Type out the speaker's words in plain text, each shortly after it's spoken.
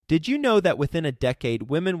Did you know that within a decade,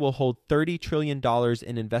 women will hold $30 trillion in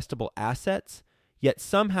investable assets? Yet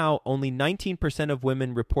somehow only 19% of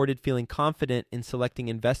women reported feeling confident in selecting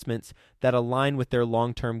investments that align with their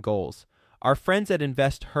long-term goals. Our friends at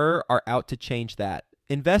InvestHer are out to change that.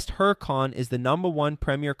 InvestHerCon is the #1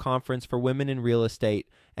 premier conference for women in real estate,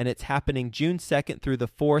 and it's happening June 2nd through the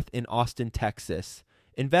 4th in Austin, Texas.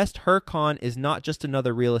 InvestHerCon is not just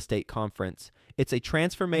another real estate conference. It's a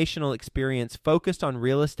transformational experience focused on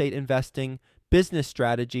real estate investing, business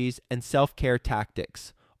strategies, and self-care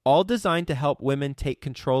tactics, all designed to help women take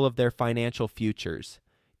control of their financial futures.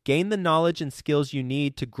 Gain the knowledge and skills you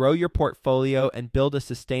need to grow your portfolio and build a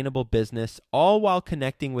sustainable business, all while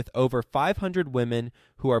connecting with over 500 women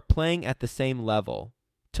who are playing at the same level.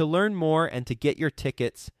 To learn more and to get your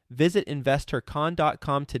tickets, visit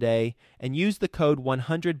InvestHerCon.com today and use the code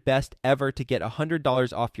 100BESTEVER to get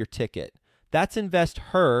 $100 off your ticket. That's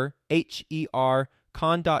InvestHer, H-E-R,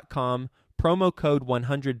 con.com, promo code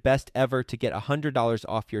 100BESTEVER to get $100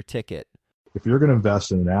 off your ticket. If you're going to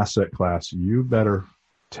invest in an asset class, you better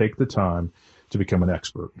take the time to become an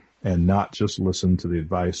expert and not just listen to the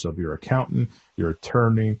advice of your accountant, your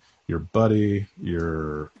attorney, your buddy,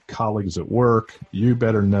 your colleagues at work. You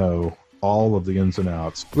better know all of the ins and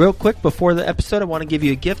outs. Real quick before the episode, I want to give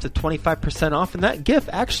you a gift of 25% off, and that gift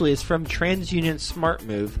actually is from TransUnion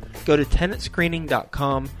SmartMove. Go to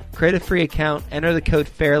tenantscreening.com, create a free account, enter the code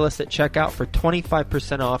FAIRLESS at checkout for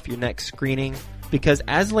 25% off your next screening. Because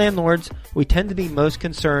as landlords, we tend to be most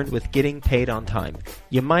concerned with getting paid on time.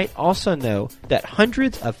 You might also know that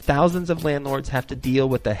hundreds of thousands of landlords have to deal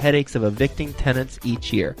with the headaches of evicting tenants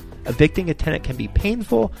each year. Evicting a tenant can be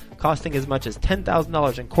painful, costing as much as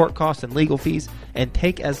 $10,000 in court costs and legal fees, and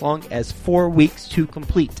take as long as 4 weeks to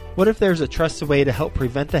complete. What if there's a trusted way to help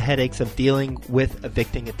prevent the headaches of dealing with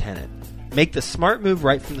evicting a tenant? Make the smart move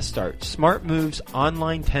right from the start. SmartMove's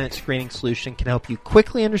online tenant screening solution can help you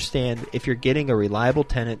quickly understand if you're getting a reliable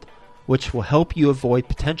tenant, which will help you avoid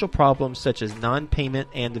potential problems such as non-payment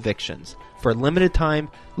and evictions. For a limited time,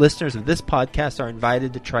 listeners of this podcast are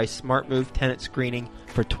invited to try SmartMove tenant screening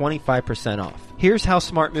for 25% off. Here's how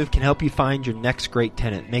SmartMove can help you find your next great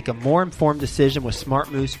tenant. Make a more informed decision with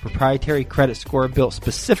SmartMove's proprietary credit score built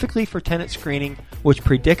specifically for tenant screening, which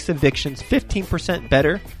predicts evictions 15%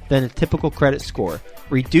 better than a typical credit score.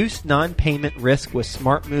 Reduce non-payment risk with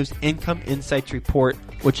SmartMove's Income Insights report,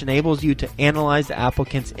 which enables you to analyze the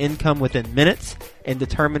applicant's income within minutes and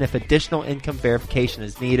determine if additional income verification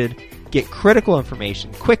is needed. Get critical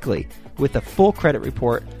information quickly with a full credit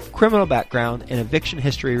report, criminal background, and eviction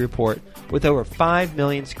history report. With over 5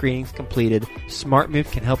 million screenings completed,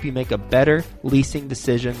 SmartMove can help you make a better leasing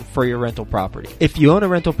decision for your rental property. If you own a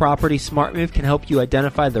rental property, SmartMove can help you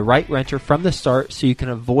identify the right renter from the start so you can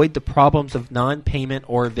avoid the problems of non-payment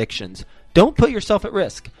or evictions. Don't put yourself at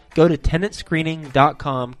risk. Go to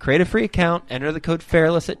tenantscreening.com, create a free account, enter the code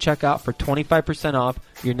FAIRLESS at checkout for 25% off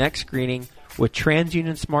your next screening. With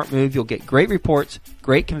TransUnion SmartMove, you'll get great reports,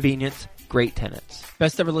 great convenience, great tenants.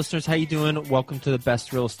 Best ever listeners, how you doing? Welcome to the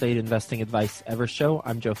Best Real Estate Investing Advice Ever show.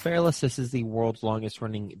 I'm Joe Fairless. This is the world's longest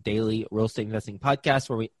running daily real estate investing podcast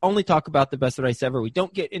where we only talk about the best advice ever. We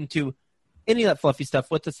don't get into any of that fluffy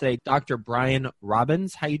stuff. With us today, Dr. Brian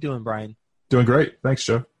Robbins. How you doing, Brian? Doing great. Thanks,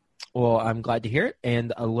 Joe. Well, I'm glad to hear it,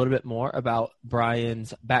 and a little bit more about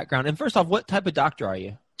Brian's background. And first off, what type of doctor are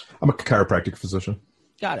you? I'm a chiropractic physician.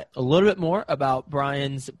 Got it. A little bit more about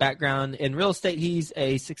Brian's background in real estate. He's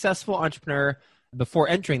a successful entrepreneur before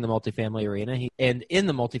entering the multifamily arena. And in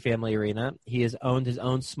the multifamily arena, he has owned his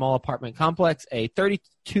own small apartment complex, a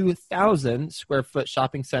 32,000 square foot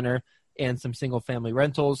shopping center, and some single family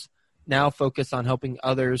rentals. Now focused on helping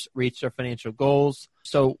others reach their financial goals.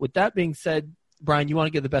 So with that being said, Brian, you want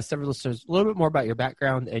to give the best ever listeners a little bit more about your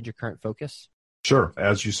background and your current focus? Sure.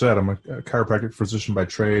 As you said, I'm a chiropractic physician by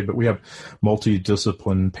trade, but we have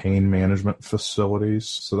multidiscipline pain management facilities.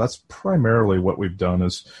 So that's primarily what we've done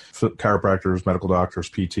is chiropractors, medical doctors,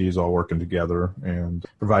 PTs all working together and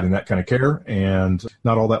providing that kind of care. And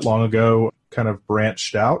not all that long ago, kind of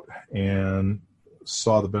branched out and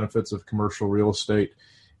saw the benefits of commercial real estate.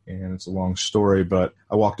 And it's a long story, but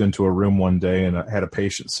I walked into a room one day and I had a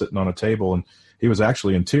patient sitting on a table and he was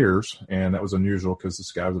actually in tears. And that was unusual because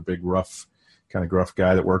this guy was a big, kind of gruff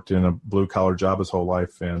guy that worked in a blue-collar job his whole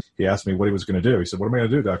life. And he asked me what he was going to do. He said, "What am I going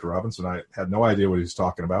to do, Dr. Robinson?" I had no idea what he was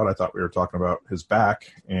talking about. I thought we were talking about his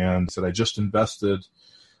back. And he said, "I just invested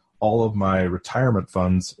all of my retirement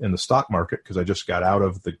funds in the stock market because I just got out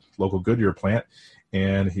of the local Goodyear plant."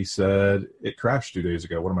 And he said, "It crashed 2 days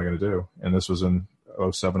ago. What am I going to do?" And this was in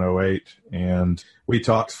 07, 08. And we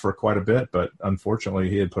talked for quite a bit, but unfortunately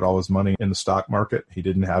he had put all his money in the stock market. He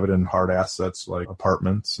didn't have it in hard assets like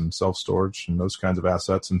apartments and self-storage and those kinds of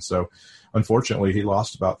assets. And so unfortunately he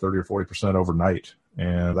lost about 30 or 40% overnight.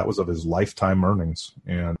 And that was of his lifetime earnings.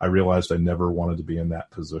 And I realized I never wanted to be in that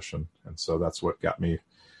position. And so that's what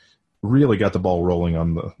really got the ball rolling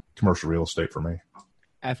on the commercial real estate for me.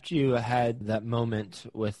 After you had that moment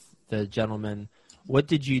with the gentleman, what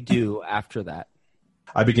did you do after that?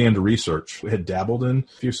 I began to research. We had dabbled in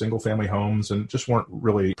a few single-family homes and just weren't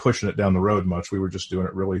really pushing it down the road much. We were just doing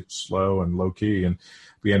it really slow and low-key, and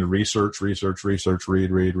began to research, read,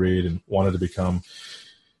 and wanted to become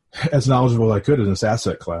as knowledgeable as I could in this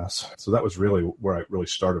asset class. So that was really where I really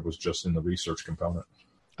started, was just in the research component.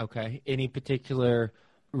 Okay. Any particular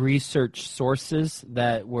research sources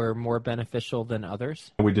that were more beneficial than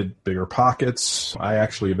others? We did Bigger Pockets. I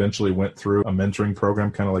actually eventually went through a mentoring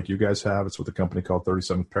program, kind of like you guys have. It's with a company called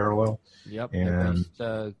 37th Parallel. Yep, and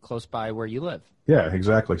close by where you live. Yeah,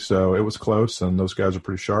 exactly. So it was close, and those guys are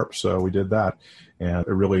pretty sharp, so we did that. And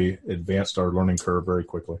it really advanced our learning curve very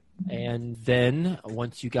quickly. And then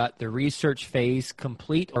once you got the research phase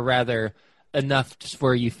complete, or rather enough just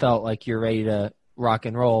where you felt like you're ready to rock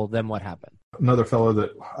and roll, then what happened? Another fellow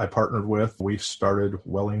that I partnered with, we started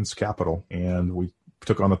Wellings Capital, and we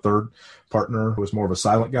took on a third partner who was more of a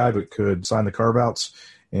silent guy but could sign the carve-outs,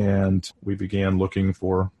 and we began looking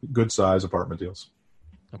for good-size apartment deals.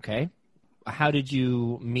 Okay. How did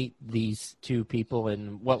you meet these two people,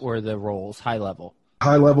 and what were the roles, high level?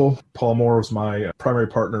 High level, Paul Moore was my primary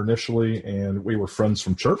partner initially, and we were friends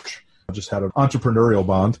from church. I just had an entrepreneurial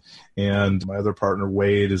bond. And my other partner,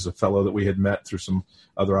 Wade, is a fellow that we had met through some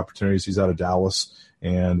other opportunities. He's out of Dallas,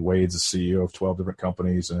 and Wade's the CEO of 12 different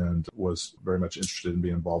companies and was very much interested in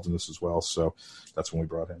being involved in this as well. So that's when we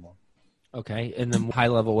brought him on. Okay. And then high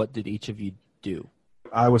level, what did each of you do?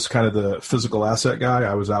 I was kind of the physical asset guy.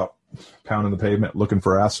 I was out pounding the pavement looking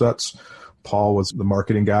for assets. Paul was the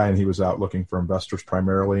marketing guy, and he was out looking for investors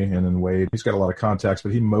primarily. And then Wade, he's got a lot of contacts,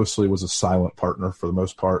 but he mostly was a silent partner for the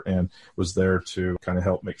most part and was there to kind of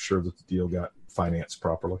help make sure that the deal got financed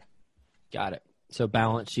properly. Got it. So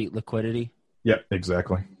balance sheet liquidity? Yep,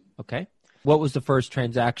 exactly. Okay. What was the first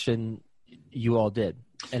transaction you all did?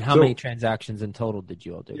 And how many transactions in total did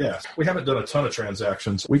you all do? Yeah, we haven't done a ton of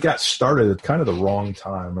transactions. We got started at kind of the wrong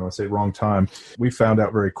time. And I say wrong time, we found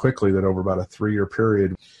out very quickly that over about a 3-year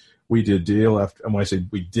period, we did deal after, and when I say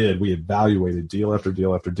we evaluated deal after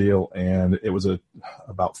deal after deal, and it was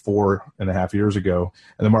about 4.5 years ago,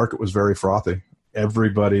 and the market was very frothy.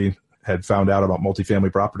 Everybody had found out about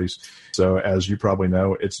multifamily properties. So as you probably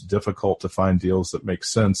know, it's difficult to find deals that make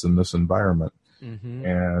sense in this environment. Mm-hmm.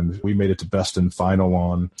 And we made it to best and final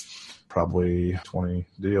on probably 20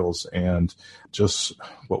 deals, and just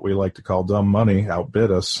what we like to call dumb money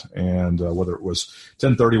outbid us. And whether it was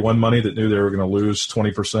 1031 money that knew they were going to lose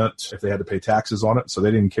 20% if they had to pay taxes on it, so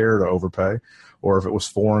they didn't care to overpay, or if it was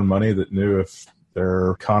foreign money that knew if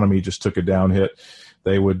their economy just took a down hit,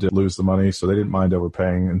 they would lose the money, so they didn't mind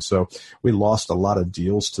overpaying. And so we lost a lot of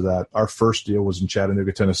deals to that. Our first deal was in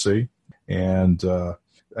Chattanooga, Tennessee, and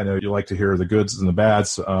I know you like to hear the goods and the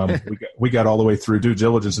bads. We got all the way through due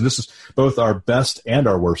diligence, and this is both our best and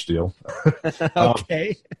our worst deal.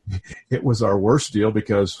 Okay. It was our worst deal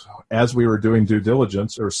because as we were doing due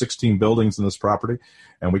diligence, there were 16 buildings in this property,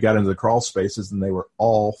 and we got into the crawl spaces, and they were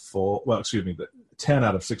all full. Well, 10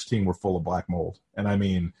 out of 16 were full of black mold. And I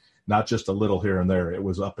mean, not just a little here and there. It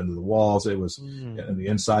was up into the walls. It was in the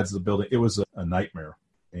insides of the building. It was a nightmare.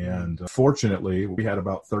 And fortunately, we had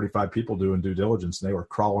about 35 people doing due diligence, and they were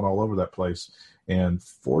crawling all over that place. And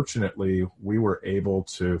fortunately, we were able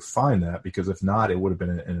to find that, because if not, it would have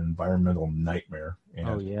been an environmental nightmare. And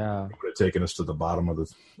it would have taken us to the bottom of the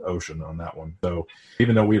ocean on that one. So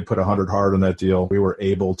even though we had put 100 hard on that deal, we were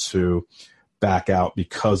able to back out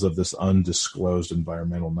because of this undisclosed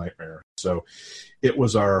environmental nightmare. So it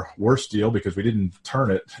was our worst deal because we didn't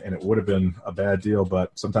turn it, and it would have been a bad deal,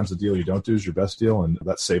 but sometimes the deal you don't do is your best deal, and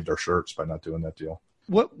that saved our shirts by not doing that deal.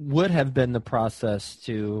 What would have been the process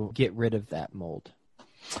to get rid of that mold?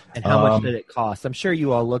 And how much did it cost? I'm sure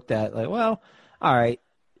you all looked at like, well, all right,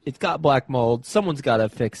 it's got black mold. Someone's got to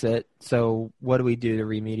fix it. So what do we do to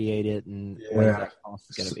remediate it, and what is that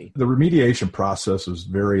cost going to be? The remediation process is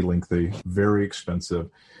very lengthy, very expensive.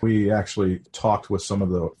 We actually talked with some of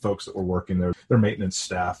the folks that were working there, their maintenance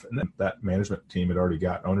staff, and that management team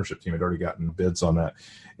ownership team had already gotten bids on that.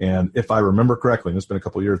 And if I remember correctly, and it's been a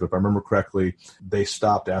couple of years, but if I remember correctly, they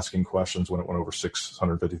stopped asking questions when it went over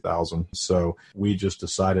 $650,000. So we just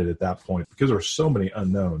decided at that point, because there were so many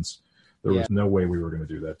unknowns, There was no way we were going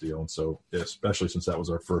to do that deal. And so, especially since that was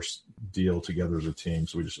our first deal together as a team,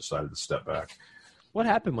 so we just decided to step back. What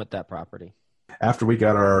happened with that property? After we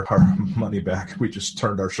got our money back, we just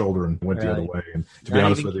turned our shoulder and went the other way. And to be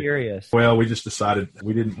honest with you, well, we just decided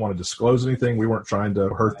we didn't want to disclose anything. We weren't trying to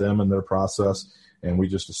hurt them in their process. And we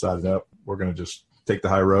just decided, no, we're going to just take the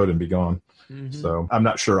high road and be gone. Mm-hmm. So I'm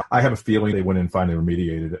not sure. I have a feeling they went in and finally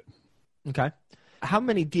remediated it. Okay. How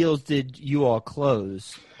many deals did you all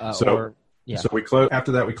close? So we closed.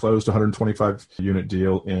 After that, we closed a 125-unit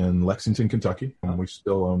deal in Lexington, Kentucky. And we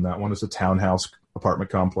still own that one. It's a townhouse apartment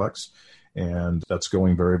complex. And that's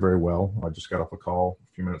going very, very well. I just got off a call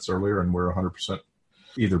a few minutes earlier, and we're 100%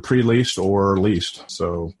 either pre-leased or leased.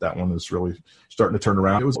 So that one is really starting to turn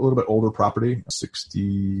around. It was a little bit older property,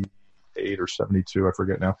 68 or 72, I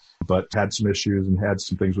forget now, but had some issues and had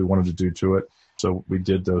some things we wanted to do to it. So we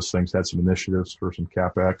did those things, had some initiatives for some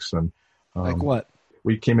CapEx. And like what?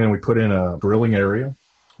 We came in, we put in a grilling area.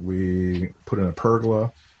 We put in a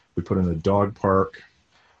pergola. We put in a dog park.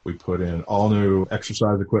 We put in all new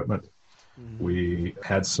exercise equipment. Mm-hmm. We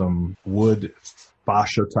had some wood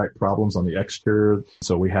fascia type problems on the exterior.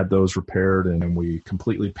 So we had those repaired, and we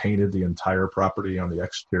completely painted the entire property on the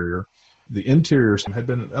exterior. The interiors had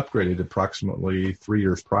been upgraded approximately 3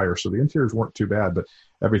 years prior. So the interiors weren't too bad, but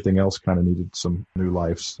everything else kind of needed some new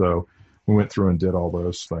life. So we went through and did all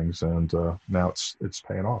those things, and now it's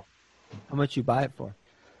paying off. How much you buy it for?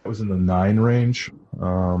 It was in the 9 range.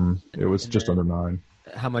 It was just under 9.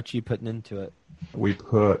 How much are you putting into it? We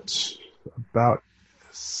put about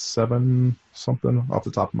 7 something off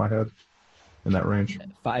the top of my head, in that range.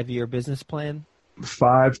 5-year business plan?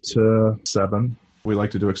 5 to 7. We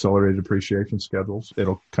like to do accelerated depreciation schedules.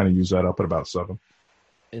 It'll kind of use that up at about 7.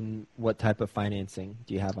 And what type of financing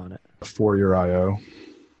do you have on it? A 4-year IO.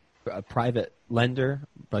 A private lender,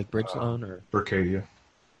 like bridge loan or? Berkadia.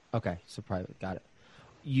 Okay, so private. Got it.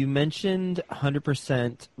 You mentioned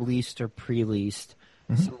 100% leased or pre-leased.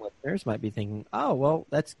 Mm-hmm. Some listeners might be thinking, oh, well,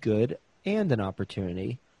 that's good and an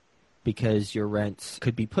opportunity because your rents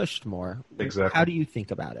could be pushed more. Exactly. How do you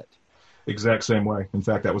think about it? Exact same way. In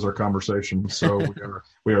fact, that was our conversation. So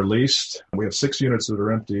we are leased. We have 6 units that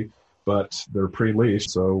are empty, but they're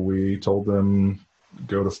pre-leased. So we told them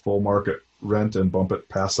go to full market rent and bump it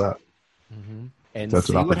past that. Mm-hmm. And that's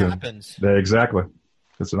see what happens. Yeah, exactly.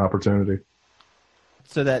 It's an opportunity.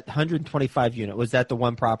 So that 125 unit, was that the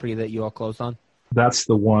one property that you all closed on? That's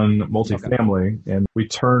the one multifamily. Okay. And we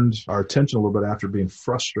turned our attention a little bit after being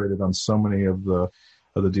frustrated on so many of the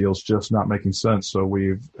deals just not making sense. So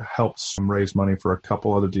we've helped raise money for a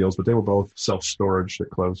couple other deals, but they were both self-storage that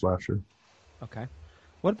closed last year. Okay.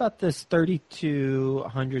 What about this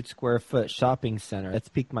 3,200 square foot shopping center? That's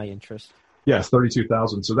piqued my interest. Yes,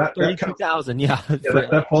 32,000. So that 32,000, yeah.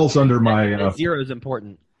 That falls under my zero is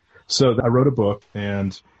important. So I wrote a book,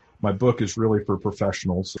 and my book is really for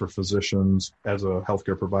professionals, for physicians. As a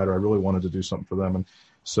healthcare provider, I really wanted to do something for them, and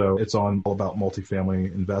so it's all about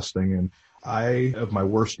multifamily investing. And of my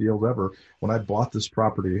worst deals ever, when I bought this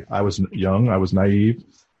property, I was young, I was naive,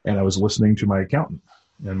 and I was listening to my accountant.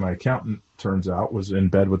 And my accountant, turns out, was in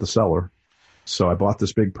bed with the seller. So I bought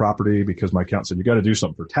this big property because my accountant said, you got to do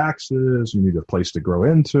something for taxes. You need a place to grow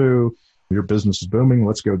into. Your business is booming.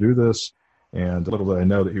 Let's go do this. And little did I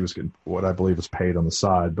know that he was getting what I believe was paid on the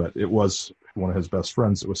side, but it was one of his best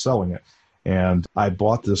friends that was selling it. And I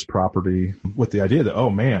bought this property with the idea that,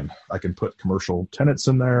 oh man, I can put commercial tenants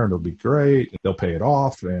in there and it'll be great. They'll pay it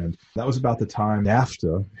off. And that was about the time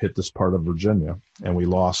NAFTA hit this part of Virginia, and we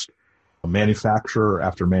lost manufacturer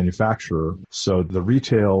after manufacturer. So the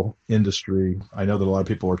retail industry, I know that a lot of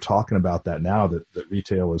people are talking about that now, that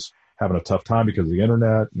retail is having a tough time because of the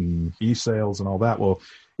internet and e-sales and all that. Well,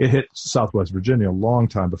 it hit Southwest Virginia a long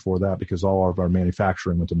time before that because all of our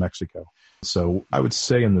manufacturing went to Mexico. So I would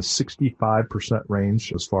say in the 65%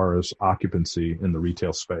 range as far as occupancy in the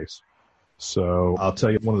retail space. So I'll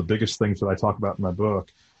tell you, one of the biggest things that I talk about in my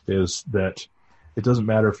book is that it doesn't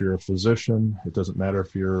matter if you're a physician. It doesn't matter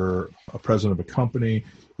if you're a president of a company.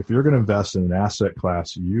 If you're going to invest in an asset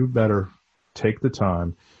class, you better take the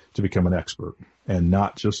time to become an expert and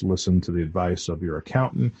not just listen to the advice of your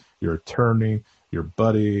accountant, your attorney, your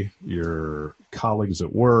buddy, your colleagues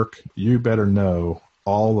at work. You better know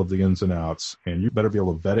all of the ins and outs, and you better be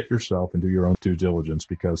able to vet it yourself and do your own due diligence,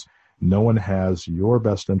 because no one has your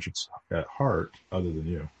best interests at heart other than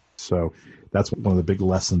you. So that's one of the big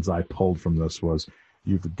lessons I pulled from this was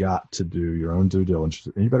you've got to do your own due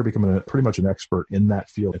diligence, and you better become pretty much an expert in that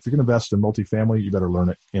field. If you're going to invest in multifamily, you better learn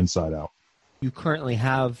it inside out. You currently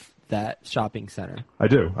have that shopping center. I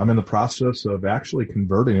do. I'm in the process of actually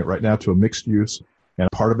converting it right now to a mixed use And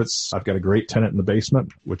part of it's, I've got a great tenant in the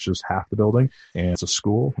basement, which is half the building, and it's a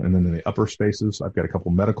school. And then in the upper spaces, I've got a couple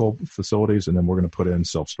medical facilities, and then we're going to put in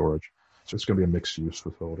self-storage. So it's going to be a mixed-use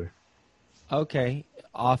facility. Okay.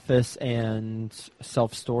 Office and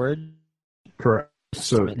self-storage? Correct.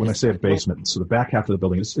 So when I say a basement, so the back half of the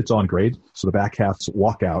building, it's on grade. So the back half's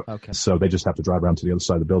walkout. Okay. So they just have to drive around to the other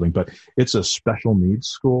side of the building. But it's a special needs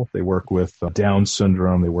school. They work with Down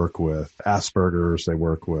syndrome. They work with Asperger's. They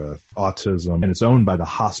work with autism. And it's owned by the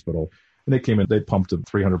hospital. And they came in, they pumped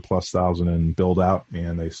 $300,000+ in build out,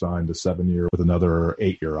 and they signed a 7-year with another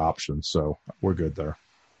 8-year option. So we're good there.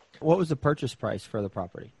 What was the purchase price for the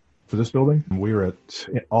property? For this building, we were at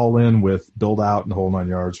all in with build out and the whole 9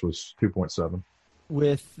 yards was 2.7.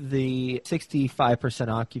 With the 65%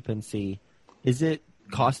 occupancy, is it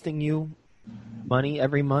costing you money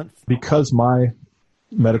every month? Because my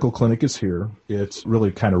medical clinic is here, it's really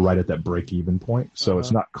kind of right at that break-even point. So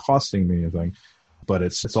it's not costing me anything, but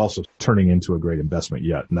it's also turning into a great investment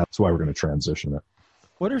yet, and that's why we're going to transition it.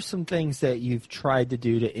 What are some things that you've tried to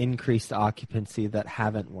do to increase the occupancy that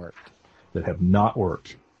haven't worked? That have not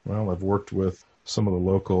worked? Well, I've worked with some of the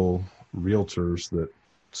local realtors that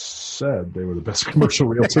said they were the best commercial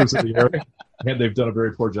realtors in the area, and they've done a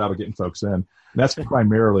very poor job of getting folks in. And that's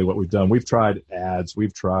primarily what we've done. We've tried ads,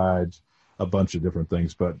 we've tried a bunch of different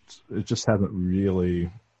things, but it just hasn't really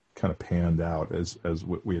kind of panned out as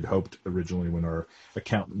we had hoped originally when our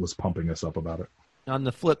accountant was pumping us up about it. On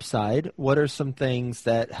the flip side, what are some things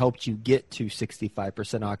that helped you get to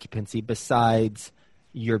 65% occupancy besides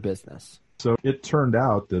your business? So it turned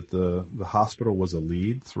out that the hospital was a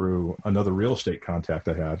lead through another real estate contact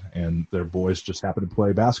I had, and their boys just happened to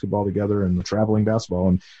play basketball together and traveling basketball.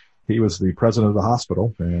 And he was the president of the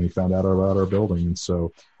hospital, and he found out about our building. And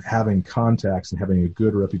so having contacts and having a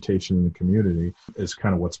good reputation in the community is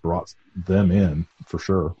kind of what's brought them in for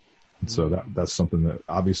sure. And so that's something that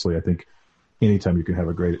obviously I think anytime you can have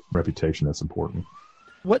a great reputation, that's important.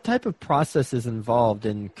 What type of process is involved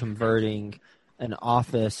in converting an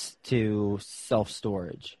office to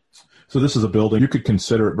self-storage? So this is a building. You could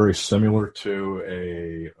consider it very similar to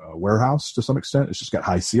a warehouse to some extent. It's just got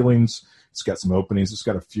high ceilings. It's got some openings. It's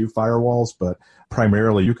got a few firewalls, but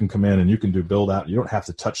primarily you can come in and you can do build out. You don't have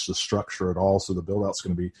to touch the structure at all. So the build out's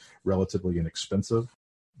going to be relatively inexpensive.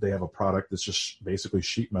 They have a product that's just basically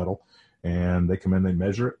sheet metal, and they come in, they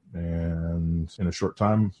measure it, and in a short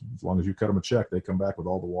time, as long as you cut them a check, they come back with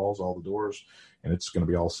all the walls, all the doors, and it's going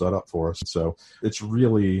to be all set up for us. So it's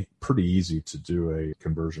really pretty easy to do a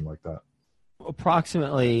conversion like that.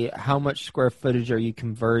 Approximately how much square footage are you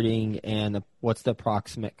converting, and what's the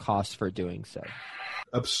approximate cost for doing so?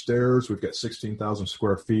 Upstairs, we've got 16,000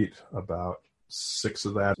 square feet. About 6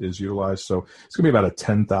 of that is utilized. So it's going to be about a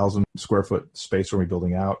 10,000 square foot space when we're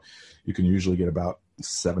building out. You can usually get about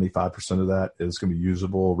 75% of that is going to be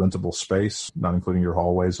usable, rentable space, not including your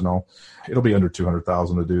hallways and all. It'll be under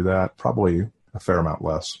 200,000 to do that, probably a fair amount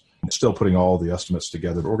less. Still putting all the estimates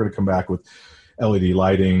together, but we're going to come back with LED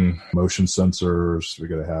lighting, motion sensors. We're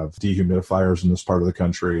going to have dehumidifiers in this part of the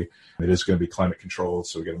country. It is going to be climate controlled,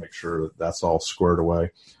 so we got to make sure that that's all squared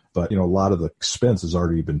away. But, a lot of the expense has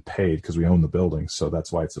already been paid because we own the building, so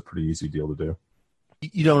that's why it's a pretty easy deal to do.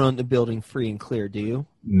 You don't own the building free and clear, do you?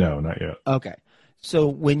 No, not yet. Okay. So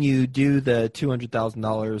when you do the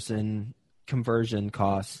 $200,000 in conversion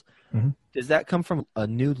costs, does that come from a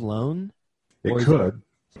new loan? It could,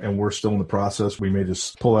 and we're still in the process. We may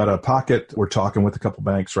just pull out of pocket. We're talking with a couple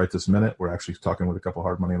banks right this minute. We're actually talking with a couple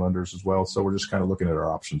hard money lenders as well. So we're just kind of looking at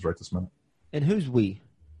our options right this minute. And who's we?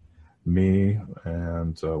 Me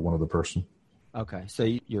and one other person. Okay, so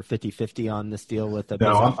you're 50-50 on this deal with the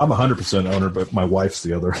No, I'm 100% owner, but my wife's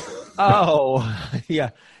the other. Oh,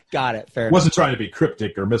 yeah. Got it. Fair enough. Wasn't trying to be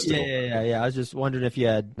cryptic or mystical. Yeah. I was just wondering if you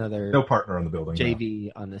had another no partner on the building.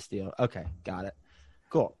 JV on this deal. Okay, got it.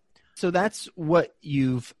 Cool. So that's what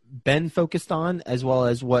you've been focused on as well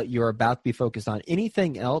as what you're about to be focused on.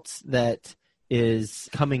 Anything else that is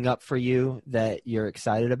coming up for you that you're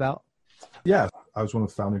excited about? Yeah, I was one of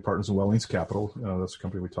the founding partners in Wellings Capital. That's a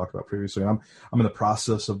company we talked about previously. I'm in the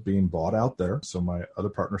process of being bought out there. So my other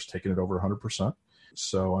partner's taking it over 100%.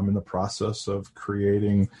 So I'm in the process of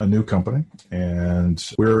creating a new company, and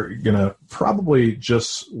we're going to probably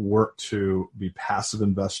just work to be passive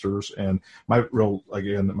investors. And my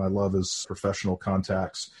love is professional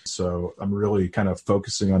contacts. So I'm really kind of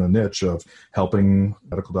focusing on a niche of helping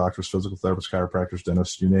medical doctors, physical therapists, chiropractors,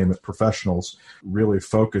 dentists, you name it, professionals really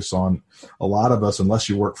focus on. A lot of us, unless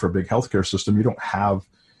you work for a big healthcare system, you don't have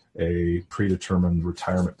a predetermined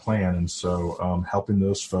retirement plan. And so helping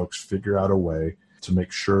those folks figure out a way to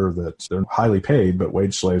make sure that they're highly paid, but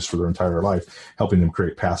wage slaves for their entire life, helping them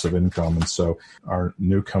create passive income. And so our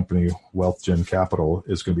new company, Wealth Gen Capital,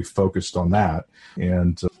 is going to be focused on that.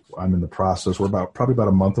 And I'm in the process. We're probably about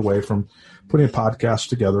a month away from putting a podcast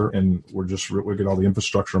together, and we get all the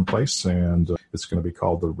infrastructure in place, and it's going to be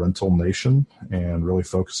called The Rental Nation, and really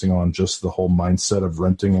focusing on just the whole mindset of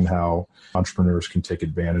renting and how entrepreneurs can take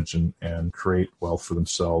advantage and create wealth for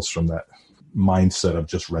themselves from that mindset of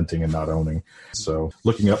just renting and not owning. So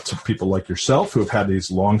looking up to people like yourself who have had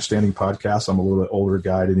these long-standing podcasts. I'm a little bit older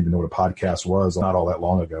guy. I didn't even know what a podcast was not all that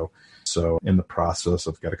long ago. So in the process,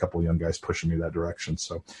 I've got a couple of young guys pushing me that direction.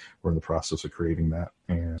 So we're in the process of creating that.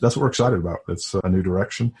 And that's what we're excited about. It's a new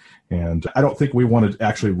direction. And I don't think we want to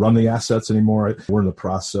actually run the assets anymore. We're in the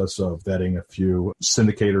process of vetting a few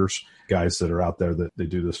syndicators, guys that are out there that they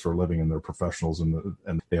do this for a living and they're professionals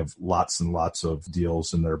and they have lots and lots of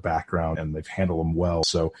deals in their background and they've handled them well.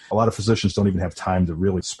 So a lot of physicians don't even have time to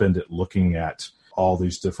really spend it looking at all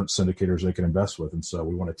these different syndicators they can invest with. And so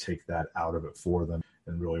we want to take that out of it for them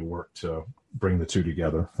and really work to bring the two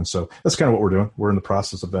together. And so that's kind of what we're doing. We're in the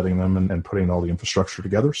process of vetting them and putting all the infrastructure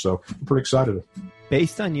together. So I'm pretty excited.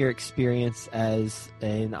 Based on your experience as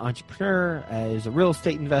an entrepreneur, as a real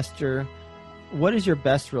estate investor, what is your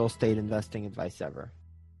best real estate investing advice ever?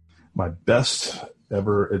 My best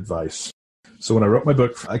ever advice. So when I wrote my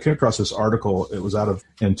book, I came across this article. It was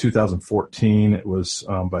in 2014. It was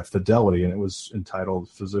by Fidelity, and it was entitled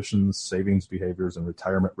Physicians' Savings Behaviors and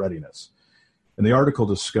Retirement Readiness. And the article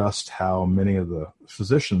discussed how many of the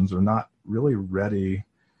physicians are not really ready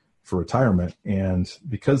for retirement. And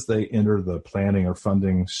because they enter the planning or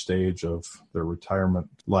funding stage of their retirement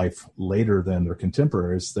life later than their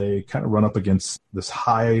contemporaries, they kind of run up against this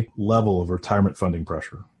high level of retirement funding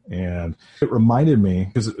pressure. And it reminded me,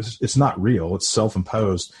 because it's not real, it's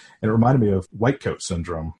self-imposed, and it reminded me of white coat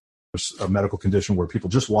syndrome, a medical condition where people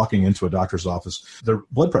just walking into a doctor's office, their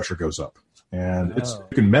blood pressure goes up. And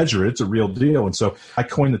you can measure it. It's a real deal. And so I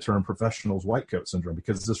coined the term professionals white coat syndrome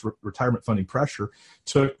because this retirement funding pressure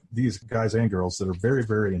took these guys and girls that are very,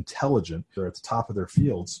 very intelligent. They're at the top of their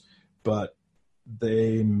fields, but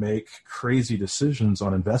they make crazy decisions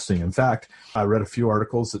on investing. In fact, I read a few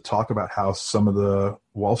articles that talk about how some of the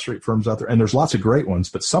Wall Street firms out there, and there's lots of great ones,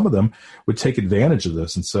 but some of them would take advantage of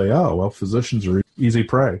this and say, oh, well, physicians are easy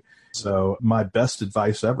prey. So my best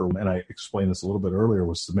advice ever, and I explained this a little bit earlier,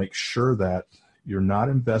 was to make sure that you're not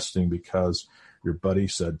investing because your buddy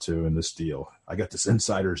said to in this deal. I got this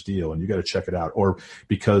insider's deal and you got to check it out. Or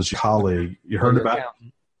because your colleague, you heard about it.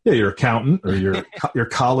 Yeah, your accountant or your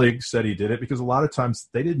colleague said he did it, because a lot of times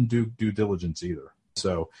they didn't do due diligence either.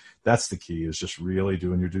 So that's the key, is just really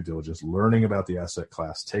doing your due diligence, learning about the asset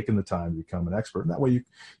class, taking the time to become an expert. And that way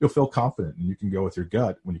you'll feel confident and you can go with your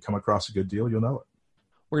gut. When you come across a good deal, you'll know it.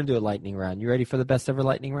 We're going to do a lightning round. You ready for the best ever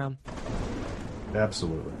lightning round?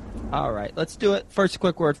 Absolutely. All right, let's do it. First, a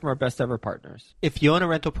quick word from our best ever partners. If you own a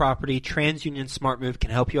rental property, TransUnion SmartMove can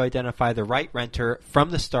help you identify the right renter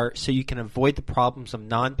from the start so you can avoid the problems of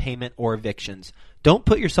non-payment or evictions. Don't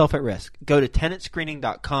put yourself at risk. Go to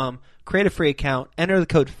tenantscreening.com, create a free account, enter the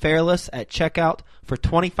code FAIRLESS at checkout for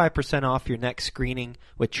 25% off your next screening.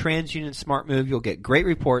 With TransUnion SmartMove, you'll get great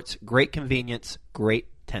reports, great convenience, great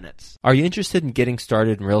tenants. Are you interested in getting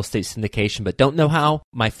started in real estate syndication but don't know how?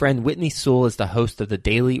 My friend Whitney Sewell is the host of the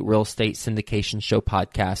Daily Real Estate Syndication Show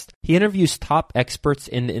podcast. He interviews top experts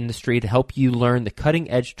in the industry to help you learn the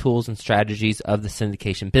cutting-edge tools and strategies of the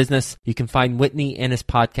syndication business. You can find Whitney and his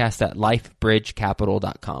podcast at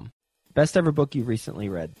lifebridgecapital.com. Best ever book you recently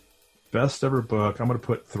read? Best ever book, I'm going to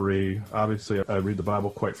put 3. Obviously, I read the Bible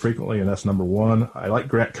quite frequently, and that's number 1. I like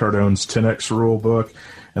Grant Cardone's 10X Rule book,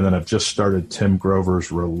 and then I've just started Tim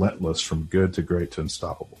Grover's Relentless, From Good to Great to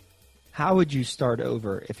Unstoppable. How would you start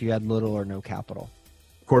over if you had little or no capital?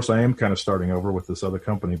 Of course, I am kind of starting over with this other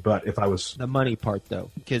company, but if I was... The money part,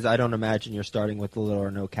 though, because I don't imagine you're starting with little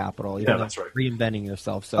or no capital. Yeah, that's right. Reinventing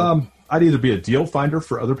yourself. So I'd either be a deal finder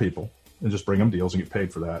for other people and just bring them deals and get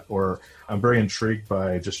paid for that. Or I'm very intrigued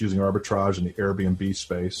by just using arbitrage in the Airbnb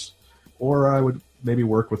space. Or I would maybe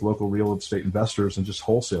work with local real estate investors and just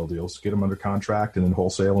wholesale deals, get them under contract and then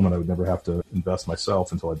wholesale them, and I would never have to invest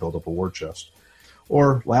myself until I build up a war chest.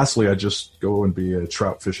 Or lastly, I'd just go and be a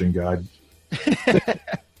trout fishing guide.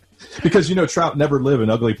 Because, trout never live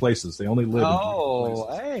in ugly places. They only live in beautiful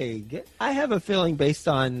places. I have a feeling based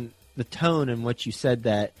on the tone in which you said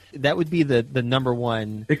that would be the number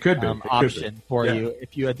one option for you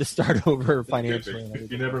if you had to start over financially.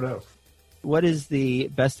 You never know. What is the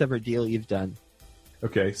best ever deal you've done?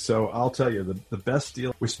 Okay, so I'll tell you, the best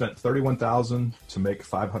deal, we spent $31,000 to make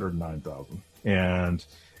 $509,000. And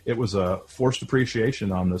it was a forced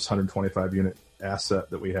depreciation on this 125-unit asset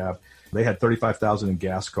that we have. They had $35,000 in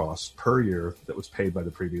gas costs per year that was paid by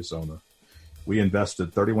the previous owner. We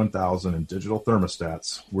invested $31,000 in digital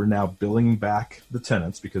thermostats. We're now billing back the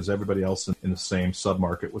tenants because everybody else in the same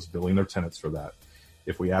submarket was billing their tenants for that.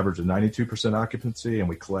 If we average a 92% occupancy and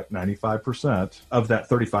we collect 95% of that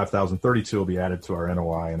 $35,000, $32,000 will be added to our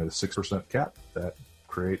NOI, and at a 6% cap, that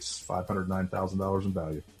creates $509,000 in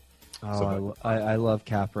value. Oh, so I love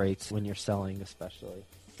cap rates when you're selling, especially.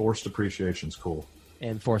 Forced appreciation is cool.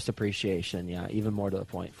 And forced appreciation, yeah, even more to the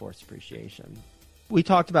point, forced appreciation. We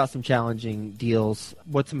talked about some challenging deals.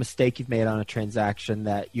 What's a mistake you've made on a transaction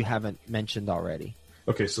that you haven't mentioned already?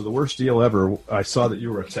 Okay, so the worst deal ever, I saw that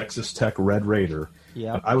you were a Texas Tech Red Raider.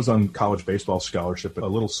 Yeah. I was on college baseball scholarship at a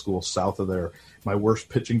little school south of there. My worst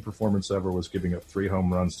pitching performance ever was giving up 3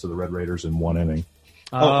 home runs to the Red Raiders in 1 inning.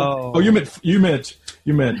 Oh, you meant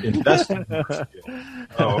investing.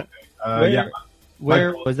 Oh, okay.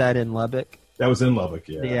 Where was that, in Lubbock? That was in Lubbock,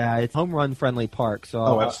 yeah. Yeah, it's home run friendly park.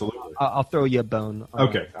 So absolutely. I'll throw you a bone.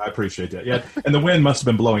 Okay, I appreciate that. Yeah, and the wind must have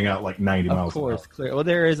been blowing out like 90 miles an hour. Of course, clear. Well,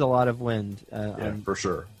 there is a lot of wind. For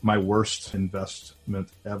sure. My worst investment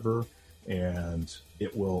ever, and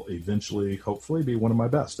it will eventually, hopefully, be one of my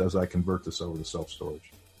best as I convert this over to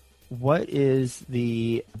self-storage. What is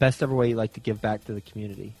the best ever way you like to give back to the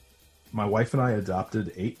community? My wife and I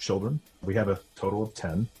adopted 8 children. We have a total of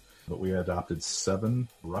 10. But we adopted 7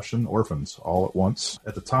 Russian orphans all at once.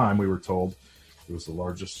 At the time, we were told it was the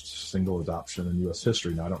largest single adoption in U.S.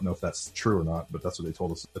 history. Now, I don't know if that's true or not, but that's what they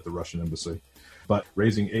told us at the Russian embassy. But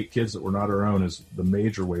raising 8 kids that were not our own is the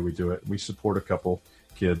major way we do it. We support a couple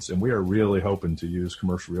kids, and we are really hoping to use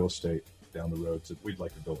commercial real estate down the road. We'd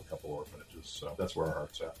like to build a couple orphanages, so that's where our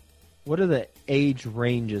heart's at. What are the age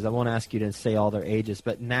ranges? I won't ask you to say all their ages,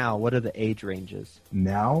 but now, what are the age ranges?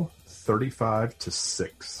 Now, 35 to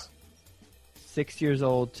 6. 6 years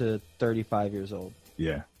old to 35 years old.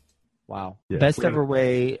 Yeah. Wow. Yeah. Best ever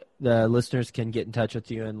way the listeners can get in touch with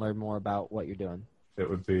you and learn more about what you're doing. It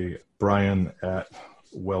would be Brian at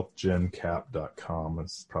wealthgencap.com.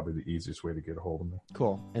 That's probably the easiest way to get a hold of me.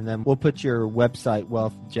 Cool. And then we'll put your website,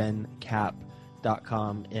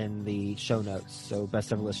 wealthgencap.com, in the show notes. So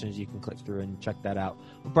best ever listeners, you can click through and check that out.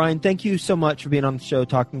 Well, Brian, thank you so much for being on the show,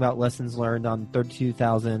 talking about lessons learned on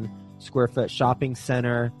 32,000 square foot shopping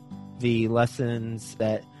center, the lessons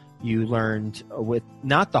that you learned with,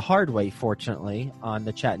 not the hard way, fortunately, on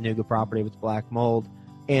the Chattanooga property with black mold,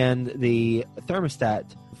 and the thermostat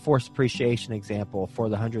forced appreciation example for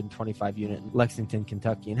the 125 unit in Lexington,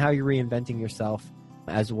 Kentucky, and how you're reinventing yourself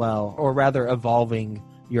as well, or rather evolving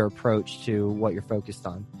your approach to what you're focused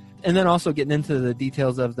on. And then also getting into the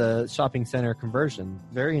details of the shopping center conversion.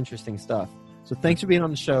 Very interesting stuff. So thanks for being on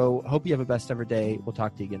the show. Hope you have a best ever day. We'll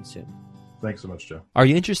talk to you again soon. Thanks so much, Joe. Are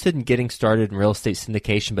you interested in getting started in real estate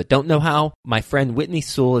syndication but don't know how? My friend Whitney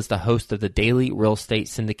Sewell is the host of the Daily Real Estate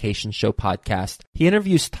Syndication Show podcast. He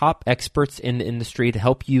interviews top experts in the industry to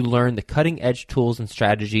help you learn the cutting-edge tools and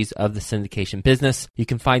strategies of the syndication business. You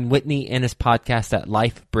can find Whitney and his podcast at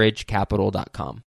lifebridgecapital.com.